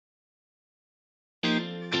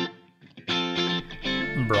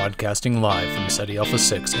Broadcasting live from SETI Alpha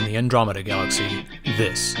 6 in the Andromeda Galaxy,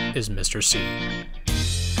 this is Mr. C.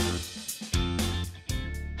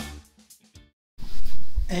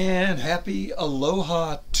 And happy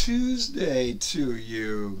Aloha Tuesday to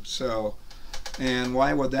you. And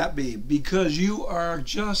why would that be? Because you are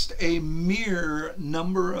just a mere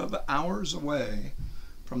number of hours away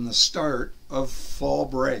from the start of fall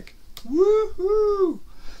break. Woohoo!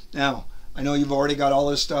 Now, I know you've already got all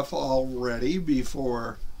this stuff all ready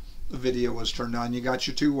before the video was turned on. You got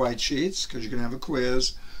your 2 white sheets because you're going to have a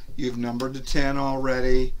quiz. You've numbered to 10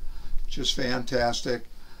 already, which is fantastic.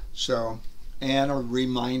 And a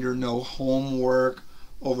reminder, no homework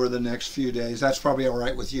over the next few days. That's probably all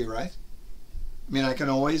right with you, right? I mean, I can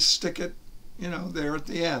always stick it, there at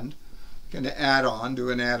the end. I can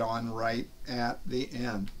do an add-on right at the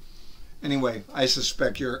end. Anyway, I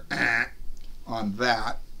suspect you're on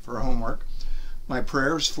that for homework. My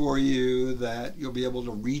prayers for you that you'll be able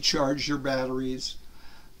to recharge your batteries,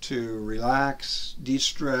 to relax,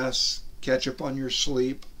 de-stress, catch up on your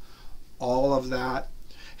sleep, all of that.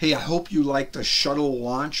 Hey, I hope you liked the shuttle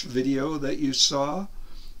launch video that you saw.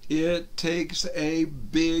 It takes a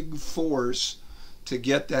big force to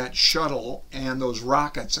get that shuttle and those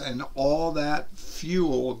rockets and all that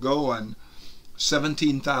fuel going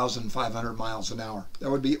 17,500 miles an hour. That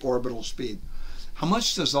would be orbital speed. How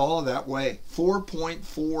much does all of that weigh?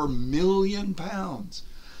 4.4 million pounds.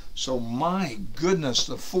 So my goodness,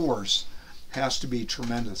 the force has to be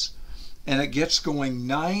tremendous. And it gets going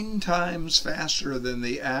 9 times faster than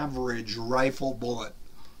the average rifle bullet.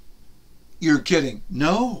 You're kidding.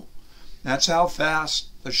 No. That's how fast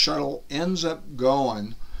the shuttle ends up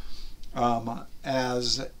going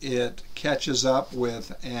as it catches up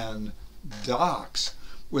with and docks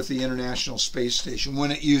with the International Space Station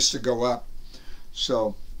when it used to go up.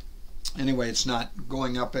 So anyway, it's not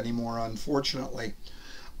going up anymore, unfortunately.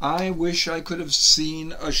 I wish I could have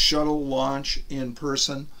seen a shuttle launch in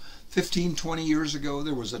person. 15, 20 years ago,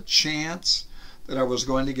 there was a chance that I was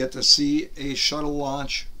going to get to see a shuttle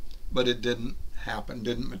launch, but it didn't happen,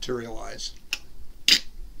 didn't materialize.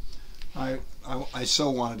 I so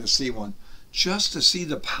wanted to see one, just to see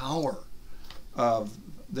the power of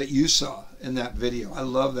that you saw in that video. I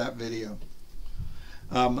love that video.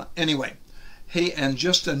 Anyway, hey, and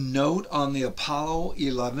just a note on the Apollo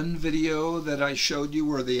 11 video that I showed you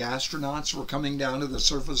where the astronauts were coming down to the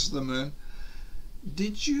surface of the moon.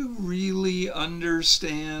 Did you really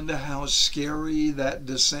understand how scary that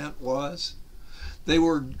descent was? They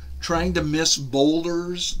were trying to miss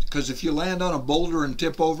boulders, because if you land on a boulder and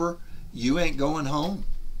tip over, you ain't going home.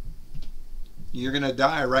 You're going to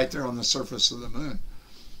die right there on the surface of the moon.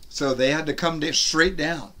 So they had to come straight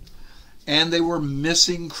down. And they were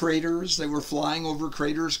missing craters. They were flying over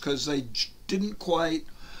craters because they didn't quite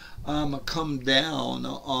come down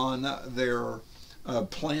on their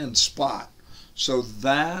planned spot. So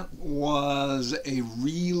that was a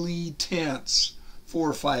really tense 4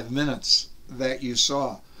 or 5 minutes that you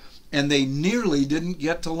saw. And they nearly didn't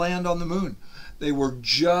get to land on the moon. They were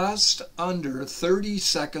just under 30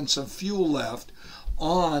 seconds of fuel left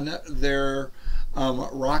on their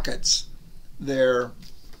rockets. Their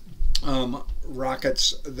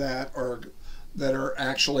rockets that are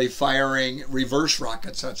actually firing reverse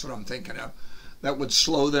rockets. That's what I'm thinking of. That would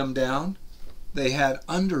slow them down. They had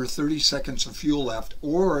under 30 seconds of fuel left,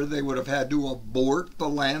 or they would have had to abort the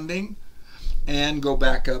landing and go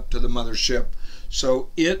back up to the mothership. So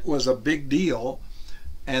it was a big deal.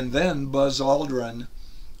 And then Buzz Aldrin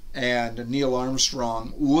and Neil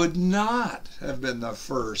Armstrong would not have been the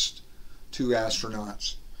first 2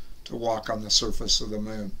 astronauts to walk on the surface of the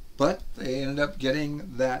moon. But they ended up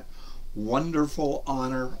getting that wonderful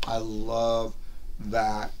honor. I love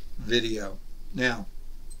that video. Now,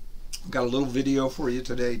 I've got a little video for you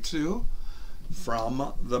today too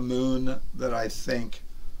from the moon that I think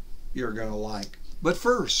you're going to like. But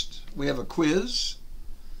first, we have a quiz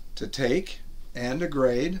to take and a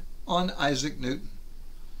grade on Isaac Newton.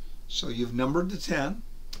 So you've numbered to 10.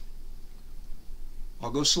 I'll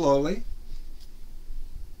go slowly.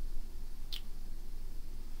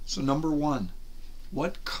 So number 1,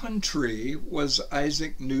 what country was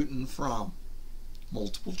Isaac Newton from?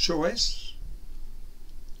 Multiple choice.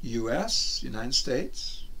 U.S., United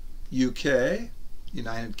States, U.K.,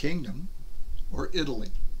 United Kingdom, or Italy.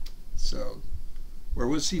 So where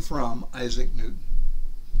was he from, Isaac Newton?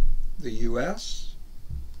 The U.S.,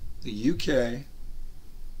 the U.K.,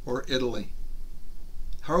 or Italy?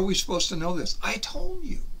 How are we supposed to know this? I told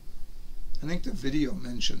you. I think the video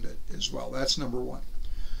mentioned it as well. That's number 1.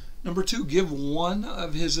 Number 2, give one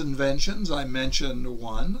of his inventions. I mentioned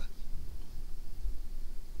one.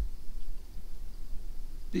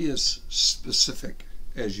 Be as specific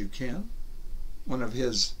as you can. One of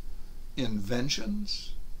his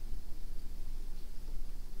inventions.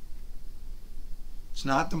 It's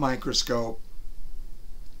not the microscope.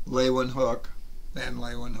 Leeuwenhoek, Van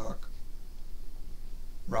Leeuwenhoek,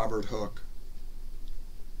 Robert Hooke.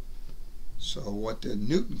 So what did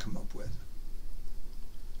Newton come up with?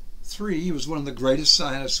 3, he was one of the greatest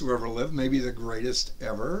scientists who ever lived, maybe the greatest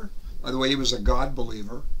ever. By the way, he was a God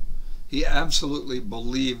believer. He absolutely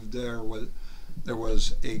believed there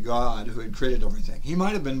was a God who had created everything. He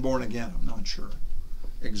might have been born again, I'm not sure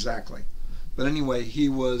exactly. But anyway, he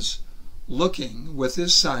was looking with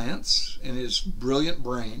his science and his brilliant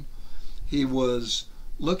brain, he was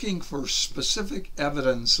looking for specific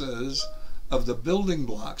evidences of the building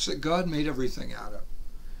blocks that God made everything out of.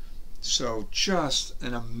 So just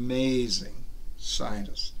an amazing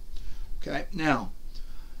scientist. Okay, now,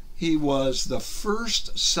 he was the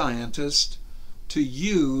first scientist to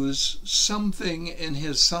use something in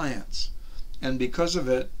his science. And because of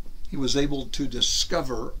it, he was able to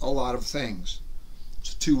discover a lot of things.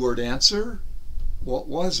 It's a 2-word answer. What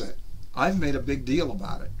was it? I've made a big deal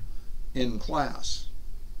about it in class.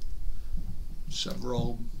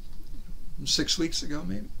 6 weeks ago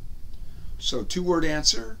maybe. So 2-word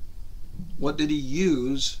answer. What did he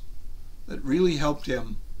use that really helped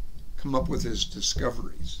him come up with his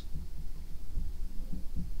discoveries?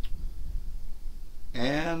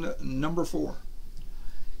 And number 4,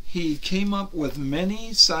 he came up with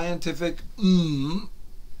many scientific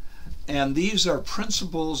and these are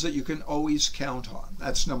principles that you can always count on.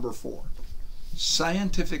 That's number 4.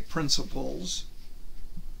 Scientific principles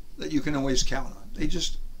that you can always count on. They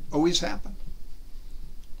just always happen.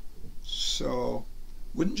 So,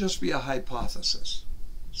 wouldn't just be a hypothesis.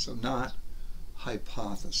 So not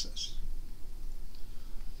hypothesis.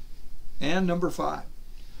 And number 5.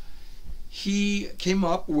 He came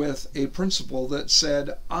up with a principle that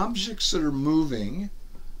said objects that are moving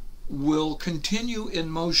will continue in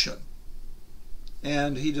motion.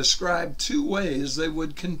 And he described 2 ways they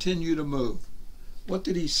would continue to move. What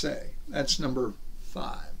did he say? That's number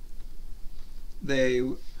 5.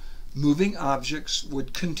 Moving objects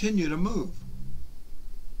would continue to move.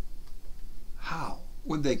 How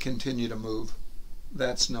would they continue to move?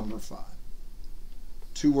 That's number 5.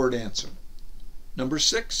 2-word answer. Number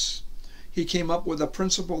 6, he came up with a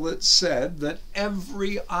principle that said that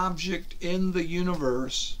every object in the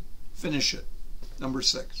universe, finish it, number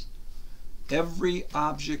 6. Every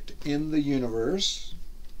object in the universe,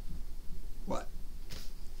 what?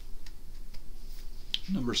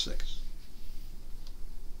 Number 6.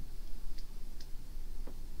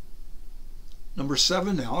 Number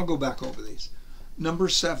 7 now, I'll go back over these. Number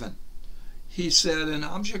 7, he said an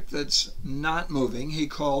object that's not moving, he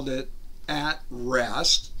called it at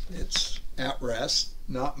rest. It's at rest,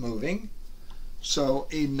 not moving. So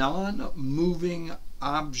a non-moving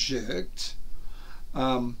object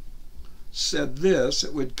said this,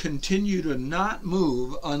 it would continue to not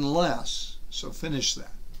move unless, so finish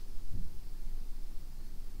that.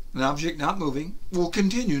 An object not moving will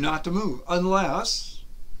continue not to move unless,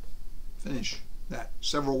 finish that,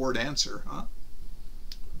 several word answer, huh?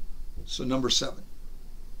 So number 7.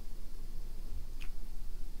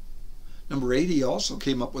 Number 8, he also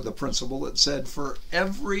came up with a principle that said for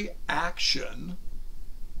every action,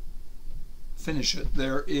 finish it,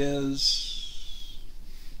 there is,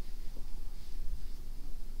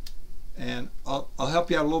 and I'll help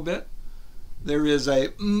you out a little bit, there is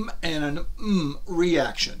a and an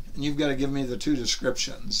reaction. And you've got to give me the 2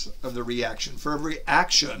 descriptions of the reaction. For every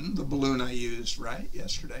action, the balloon I used, right,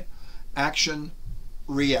 yesterday, action,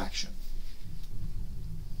 reaction.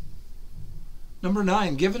 Number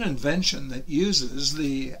 9, give an invention that uses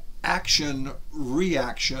the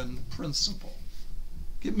action-reaction principle.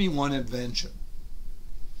 Give me one invention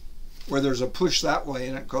where there's a push that way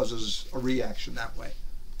and it causes a reaction that way.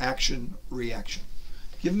 Action-reaction.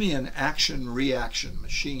 Give me an action-reaction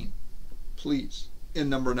machine, please, in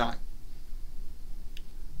number 9.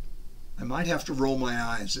 I might have to roll my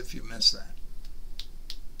eyes if you miss that.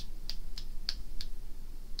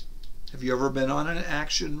 Have you ever been on an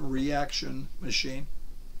action-reaction machine?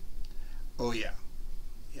 Oh, yeah.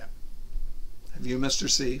 Yeah. Have you, Mr.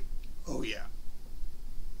 C? Oh, yeah.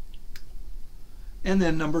 And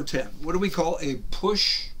then number 10. What do we call a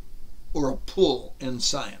push or a pull in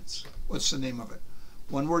science? What's the name of it?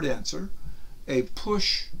 1-word answer. A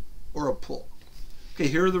push or a pull. Okay,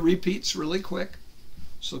 here are the repeats really quick.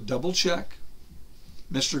 So double check.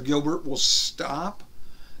 Mr. Gilbert will stop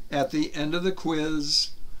at the end of the quiz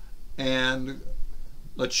and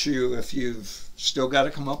let you, if you've still got to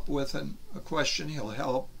come up with a question, he'll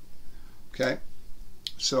help. Okay,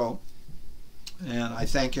 So, and I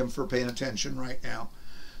thank him for paying attention right now.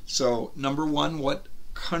 So, number one, what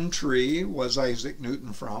country was Isaac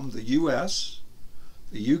Newton from? The U.S.,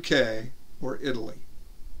 the UK, or Italy?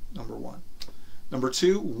 Number one. Number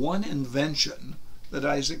two, one invention that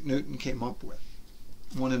Isaac Newton came up with.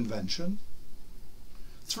 One invention.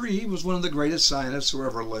 Three, he was one of the greatest scientists who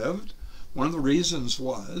ever lived. One of the reasons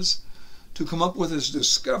was to come up with his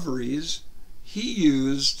discoveries, he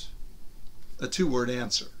used a two-word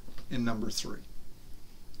answer in number three.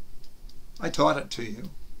 I taught it to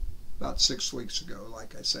you about 6 weeks ago,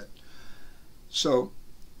 like I said. So,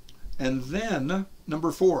 and then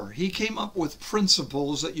number four, he came up with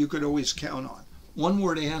principles that you could always count on.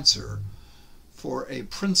 One-word answer for a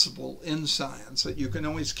principle in science that you can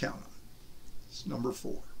always count on. It's number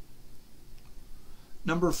four.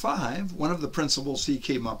 Number five, one of the principles he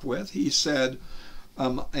came up with, he said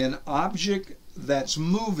an object that's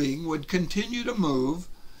moving would continue to move,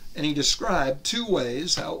 and he described two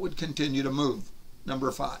ways how it would continue to move. Number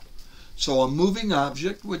five. So a moving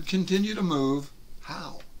object would continue to move.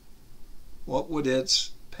 How? What would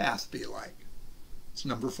its path be like? It's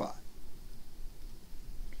number five.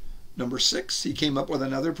 Number six, he came up with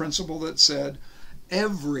another principle that said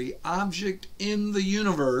every object in the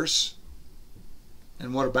universe,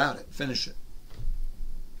 and what about it? Finish it.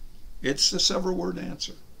 It's a several-word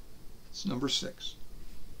answer. It's number six.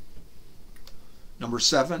 Number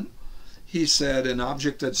seven, he said an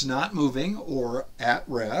object that's not moving or at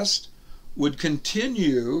rest would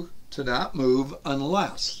continue to not move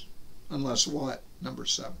unless what? Number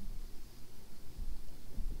seven.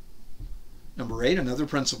 Number eight, another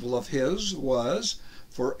principle of his was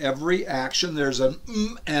for every action there's an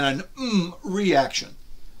and an reaction.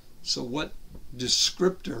 So what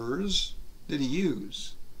descriptors did he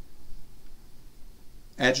use?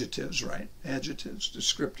 Adjectives, right? Adjectives,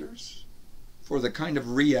 descriptors for the kind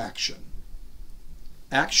of reaction.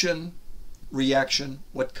 Action, reaction,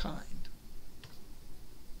 what kind?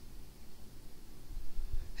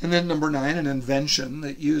 And then number nine, an invention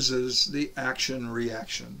that uses the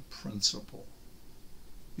action-reaction principle.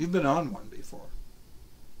 You've been on one before.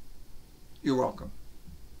 You're welcome.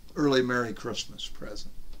 Early Merry Christmas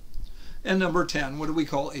present. And number 10, what do we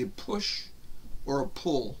call a push or a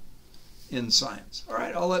pull in science? All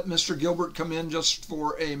right, I'll let Mr. Gilbert come in just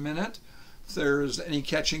for a minute. If there's any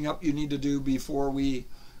catching up you need to do before we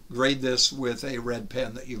grade this with a red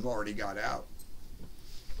pen that you've already got out.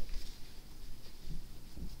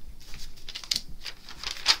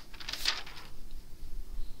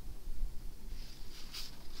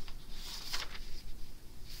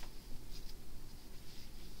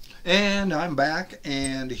 And I'm back,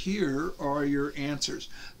 and here are your answers.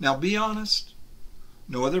 Now be honest.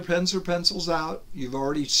 No other pens or pencils out. You've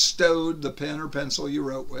already stowed the pen or pencil you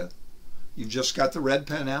wrote with. You've just got the red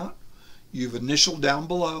pen out. You've initialed down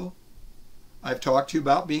below. I've talked to you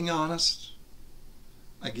about being honest.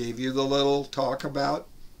 I gave you the little talk about,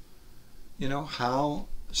 how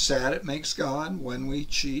sad it makes God when we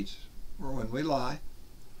cheat or when we lie.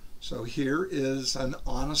 So here is an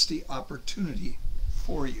honesty opportunity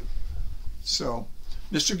for you. So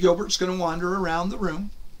Mr. Gilbert's going to wander around the room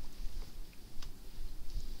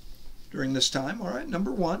during this time. All right,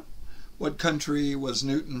 number one, what country was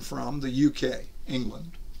Newton from? The UK,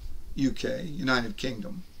 England, UK, United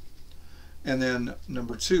Kingdom. And then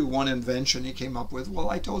number two, one invention he came up with. Well,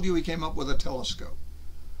 I told you he came up with a telescope.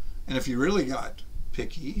 And if you really got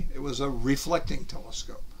picky, it was a reflecting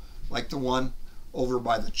telescope, like the one over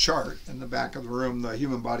by the chart in the back of the room, the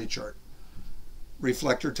human body chart.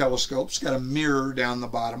 Reflector telescope's got a mirror down the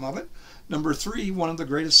bottom of it. Number three, one of the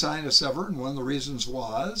greatest scientists ever, and one of the reasons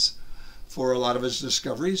was, for a lot of his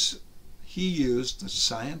discoveries, he used the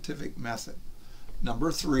scientific method.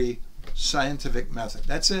 Number three, scientific method.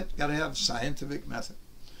 That's it. Got to have scientific method.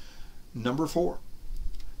 Number four,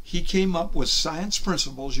 he came up with science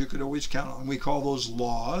principles you could always count on. We call those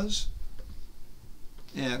laws.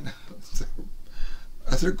 And the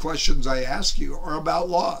other questions I ask you are about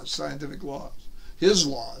laws, scientific laws. His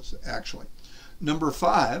laws, actually. Number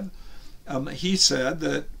five, he said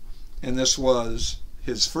that, and this was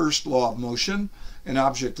his first law of motion, an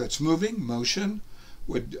object that's moving, motion,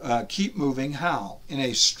 would keep moving. How? In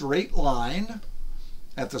a straight line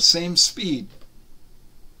at the same speed,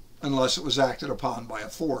 unless it was acted upon by a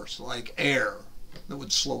force, like air, that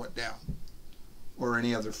would slow it down, or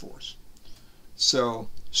any other force. So,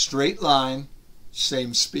 straight line,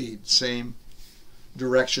 same speed, same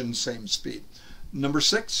direction, same speed. Number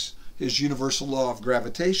six, his universal law of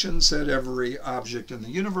gravitation said every object in the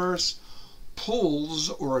universe pulls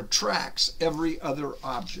or attracts every other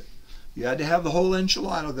object. You had to have the whole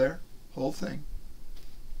enchilada there, whole thing.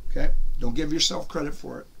 Okay? Don't give yourself credit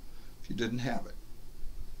for it if you didn't have it.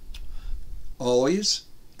 Always,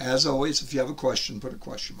 as always, if you have a question, put a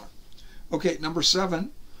question mark. Okay, number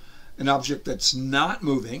 7, an object that's not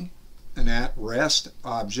moving, an at-rest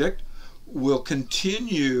object, will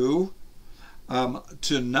continue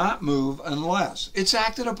to not move unless it's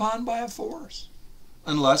acted upon by a force.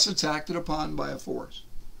 Unless it's acted upon by a force.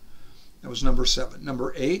 That was number 7.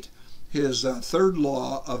 Number 8, his third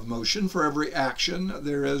law of motion: for every action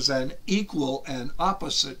there is an equal and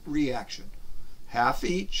opposite reaction. Half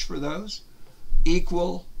each for those.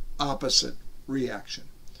 Equal, opposite reaction.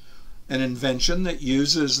 An invention that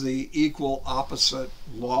uses the equal opposite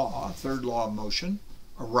law, third law of motion: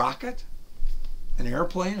 a rocket, an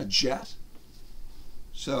airplane, a jet.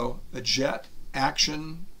 So a jet,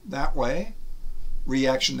 action that way,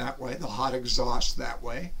 reaction that way, the hot exhaust that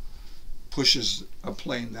way, pushes a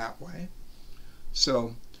plane that way.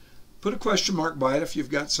 So put a question mark by it if you've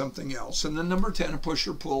got something else. And then number 10, a push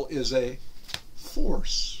or pull is a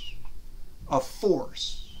force. A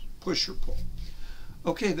force, push or pull.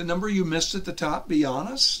 Okay, the number you missed at the top, be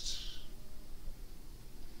honest.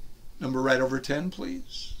 Number right over 10,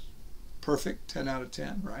 please. Perfect, 10 out of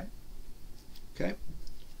 10, right? Okay.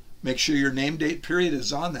 Make sure your name, date, period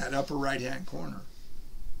is on that upper right-hand corner.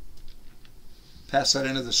 Pass that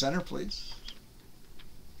into the center, please.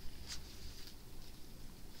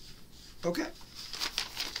 Okay.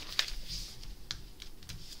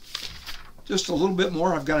 Just a little bit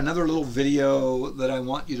more. I've got another little video that I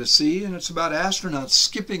want you to see, and it's about astronauts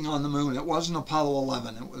skipping on the moon. It wasn't Apollo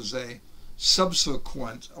 11. It was a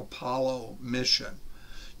subsequent Apollo mission.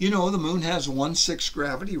 You know, the moon has 1/6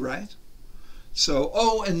 gravity, right? So,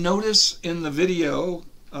 oh, and notice in the video,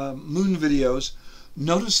 moon videos,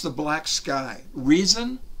 notice the black sky.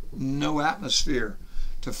 Reason? No atmosphere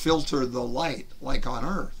to filter the light like on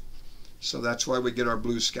Earth. So that's why we get our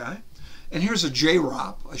blue sky. And here's a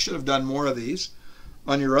JROP. I should have done more of these.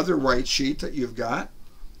 On your other white sheet that you've got,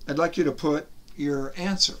 I'd like you to put your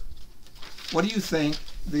answer. What do you think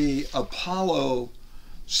the Apollo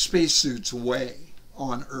spacesuits weigh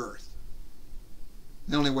on Earth?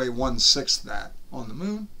 They only weigh 1/6 that on the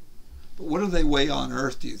moon. But what do they weigh on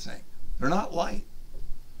Earth, do you think? They're not light.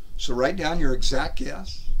 So write down your exact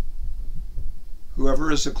guess.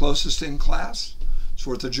 Whoever is the closest in class, it's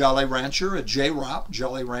worth a Jolly Rancher, a JROP,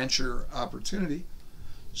 Jolly Rancher opportunity.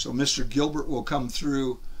 So Mr. Gilbert will come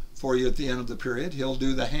through for you at the end of the period. He'll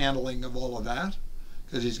do the handling of all of that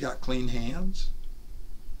because he's got clean hands.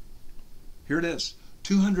 Here it is,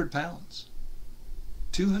 200 pounds.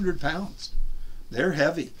 200 pounds. They're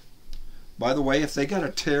heavy. By the way, if they got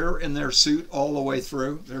a tear in their suit all the way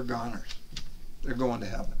through, they're goners. They're going to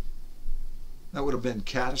heaven. That would have been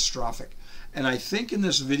catastrophic. And I think in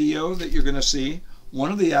this video that you're going to see,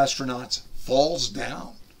 one of the astronauts falls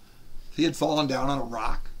down. If he had fallen down on a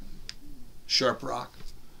rock, sharp rock,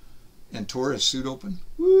 and tore his suit open,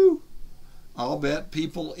 woo! I'll bet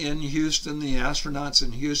people in Houston, the astronauts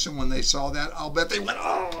in Houston, when they saw that, I'll bet they went,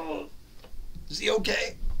 oh, is he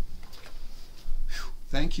okay? Whew,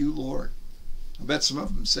 thank you, Lord. I bet some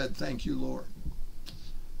of them said, thank you, Lord.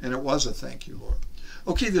 And it was a thank you, Lord.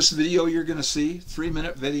 Okay, this video you're going to see,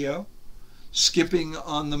 3-minute video, skipping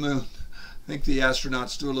on the moon. I think the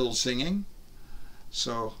astronauts do a little singing.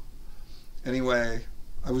 So anyway,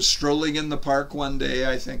 I was strolling in the park one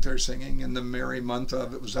day. I think they're singing in the merry month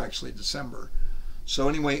of, it was actually December. So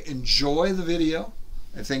anyway, enjoy the video.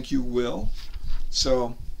 I think you will.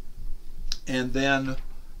 So, and then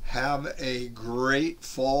have a great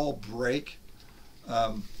fall break.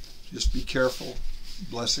 Just be careful.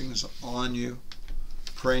 Blessings on you.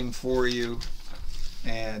 Praying for you.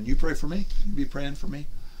 And you pray for me. You be praying for me.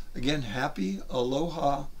 Again, happy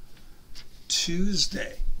Aloha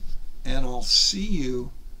Tuesday. And I'll see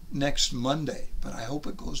you next Monday. But I hope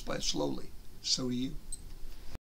it goes by slowly. So do you.